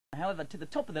However, to the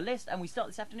top of the list, and we start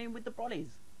this afternoon with the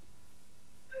Brollys.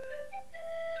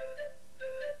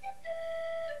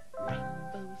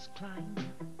 Rainbows climb,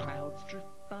 clouds drift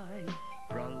by,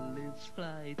 Brollys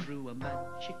fly through a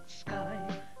magic sky.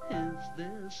 Is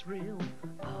this real?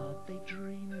 Are they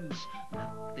dreams?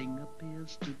 Nothing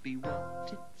appears to be what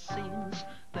it seems.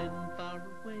 Then far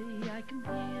away I can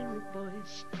hear a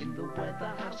voice in the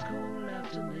weather house cool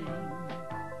afternoon.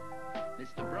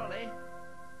 Mr. Brolly,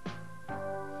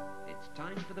 it's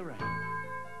time for the rain.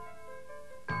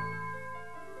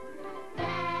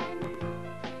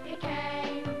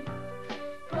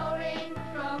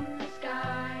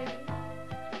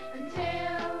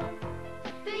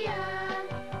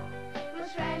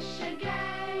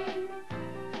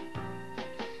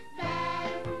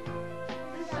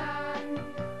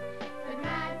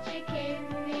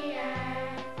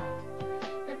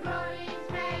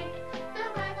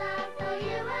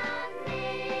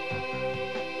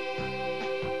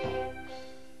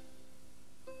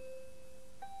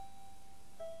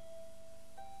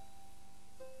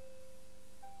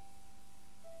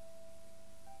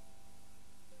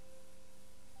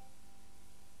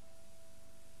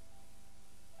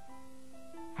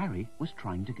 Harry was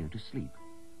trying to go to sleep,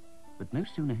 but no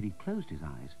sooner had he closed his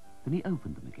eyes than he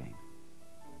opened them again.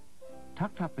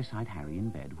 Tucked up beside Harry in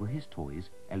bed were his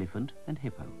toys, Elephant and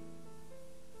Hippo.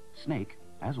 Snake,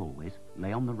 as always,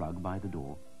 lay on the rug by the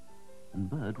door,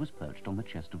 and Bird was perched on the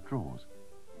chest of drawers.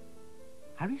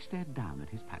 Harry stared down at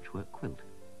his patchwork quilt.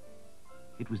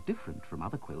 It was different from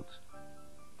other quilts.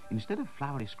 Instead of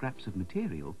flowery scraps of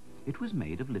material, it was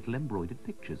made of little embroidered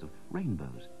pictures of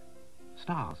rainbows,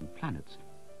 stars and planets,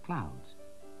 clouds,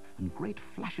 and great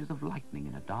flashes of lightning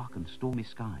in a dark and stormy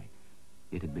sky.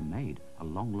 It had been made a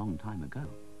long, long time ago.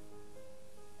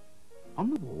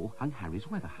 On the wall hung Harry's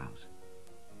weather house.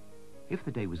 If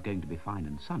the day was going to be fine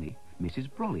and sunny, Mrs.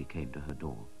 Brolly came to her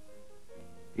door.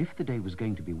 If the day was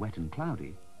going to be wet and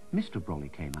cloudy, Mr.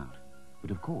 Brolly came out. But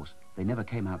of course, they never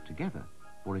came out together,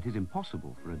 for it is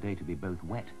impossible for a day to be both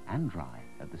wet and dry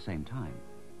at the same time.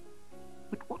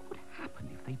 But what would happen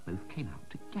if they both came out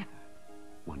together?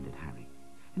 Wondered Harry,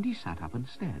 and he sat up and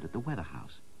stared at the weather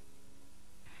house.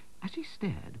 As he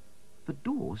stared, the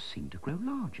doors seemed to grow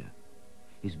larger.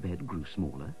 His bed grew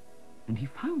smaller, and he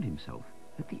found himself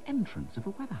at the entrance of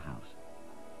a weather house.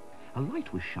 A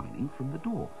light was shining from the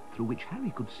door, through which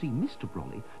Harry could see Mr.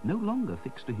 Brolly no longer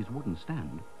fixed to his wooden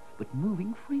stand, but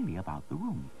moving freely about the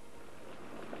room.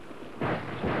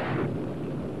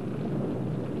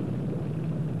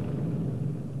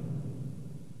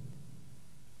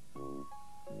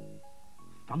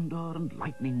 Thunder and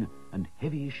lightning and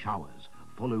heavy showers,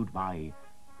 followed by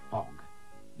fog.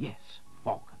 Yes,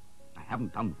 fog. I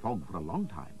haven't done fog for a long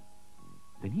time.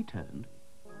 Then he turned,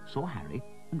 saw Harry,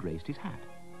 and raised his hat.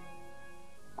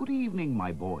 "Good evening,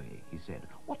 my boy," he said.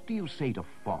 "What do you say to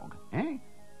fog, eh?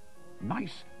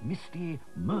 Nice, misty,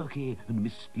 murky, and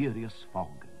mysterious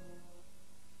fog."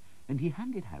 And he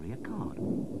handed Harry a card,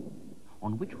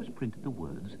 on which was printed the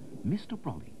words, "Mr.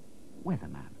 Brolly,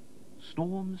 Weatherman.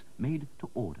 Storms made to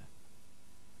order."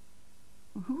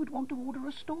 "Who would want to order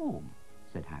a storm?"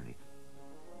 said Harry.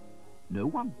 "No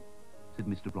one," said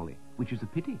Mr. Brolly, "which is a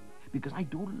pity, because I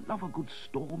do love a good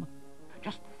storm.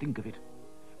 Just think of it.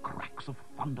 Cracks of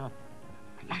thunder,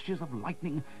 flashes of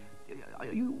lightning. Are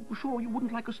you sure you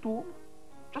wouldn't like a storm?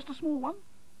 Just a small one?"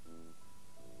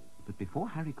 But before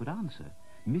Harry could answer,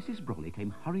 Mrs. Brolly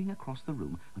came hurrying across the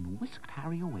room and whisked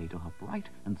Harry away to her bright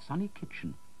and sunny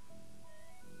kitchen.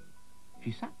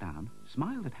 She sat down,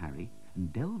 smiled at Harry,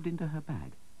 and delved into her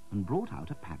bag and brought out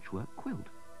a patchwork quilt,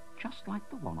 just like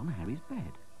the one on Harry's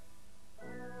bed.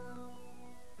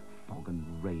 "Fog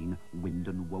and rain, wind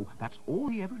and woe, that's all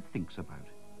he ever thinks about,"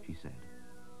 she said.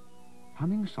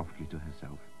 Humming softly to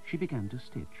herself, she began to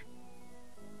stitch.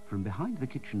 From behind the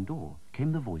kitchen door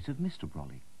came the voice of Mr.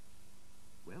 Brolly.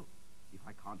 "Well, if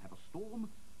I can't have a storm,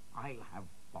 I'll have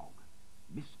fog.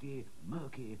 Misty,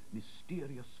 murky,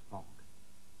 mysterious fog."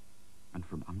 And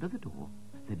from under the door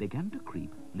there began to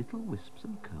creep little wisps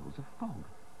and curls of fog.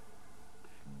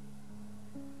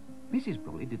 Mrs.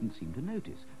 Brolly didn't seem to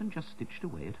notice and just stitched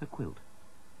away at her quilt.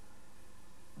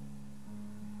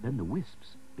 Then the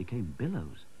wisps became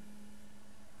billows.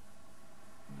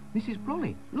 "Mrs.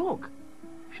 Brolly, look!"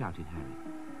 shouted Harry.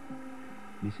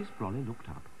 Mrs. Brolly looked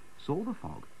up, saw the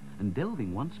fog, and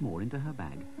delving once more into her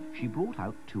bag, she brought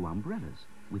out 2 umbrellas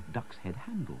with duck's head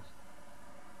handles.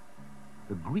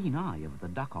 The green eye of the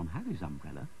duck on Harry's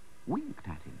umbrella winked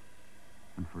at him,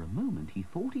 and for a moment he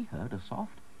thought he heard a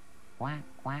soft quack,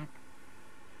 quack.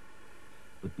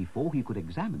 But before he could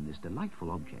examine this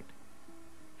delightful object,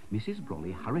 Mrs.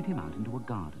 Brolly hurried him out into a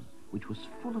garden which was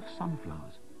full of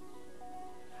sunflowers,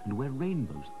 and where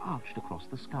rainbows arched across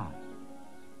the sky.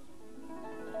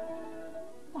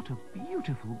 "What a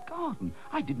beautiful garden!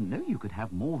 I didn't know you could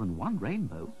have more than one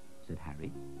rainbow," said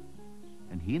Harry,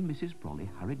 and he and Mrs. Brolly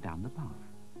hurried down the path.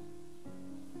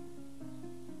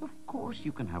 "Of course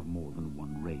you can have more than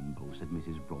one rainbow," said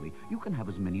Mrs. Brolly. "You can have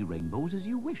as many rainbows as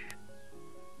you wish.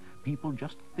 People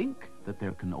just think that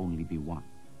there can only be one."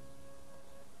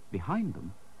 Behind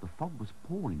them, the fog was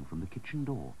pouring from the kitchen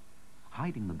door,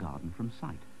 hiding the garden from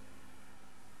sight.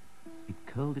 It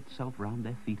curled itself round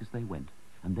their feet as they went,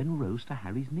 and then rose to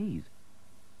Harry's knees.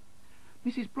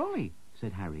 "Mrs. Brolly,"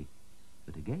 said Harry,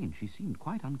 but again she seemed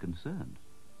quite unconcerned.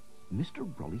 "Mr.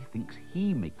 Brolly thinks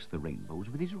he makes the rainbows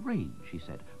with his rain," she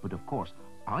said, "but of course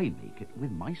I make it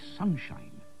with my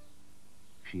sunshine."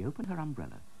 She opened her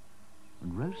umbrella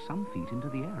and rose some feet into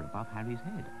the air above Harry's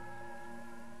head.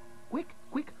 "Quick,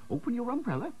 quick, open your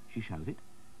umbrella," she shouted.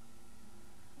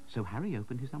 So Harry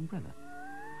opened his umbrella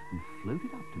and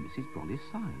floated up to Mrs.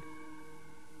 Brolly's side.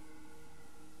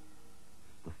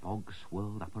 The fog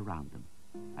swirled up around them,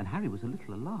 and Harry was a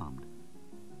little alarmed.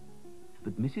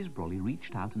 But Mrs. Brolly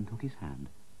reached out and took his hand,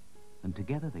 and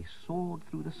together they soared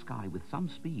through the sky with some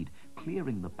speed,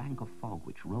 clearing the bank of fog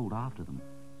which rolled after them.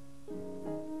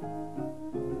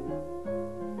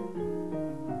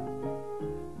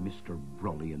 "Mr.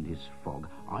 Brolly and his fog,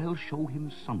 I'll show him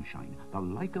sunshine, the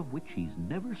like of which he's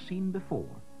never seen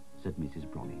before," said Mrs.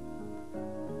 Brolly.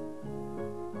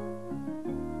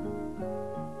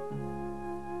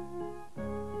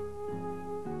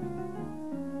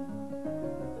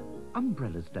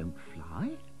 "Umbrellas don't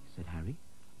fly," said Harry.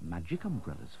 "Magic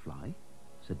umbrellas fly,"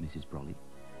 said Mrs. Brolly.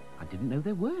 "I didn't know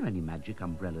there were any magic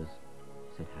umbrellas,"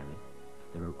 said Harry.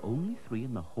 "There are only 3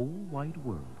 in the whole wide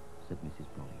world," said Mrs.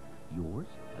 Brolly. "Yours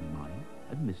and mine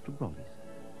and Mr. Brolly's."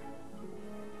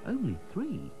 "Only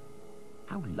 3?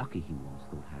 How lucky he was,"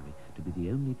 thought Harry, to be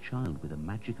the only child with a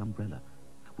magic umbrella.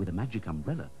 With a magic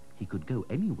umbrella, he could go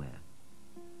anywhere.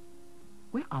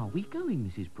 "Where are we going,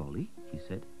 Mrs. Brolly?" he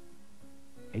said.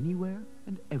 "Anywhere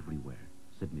and everywhere,"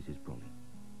 said Mrs. Brolly,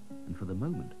 and for the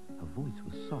moment her voice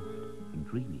was soft and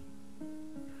dreamy.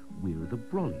 "We're the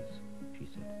Brollys," she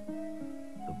said.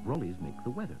 "The Brollys make the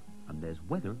weather, and there's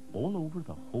weather all over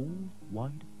the whole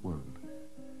wide world."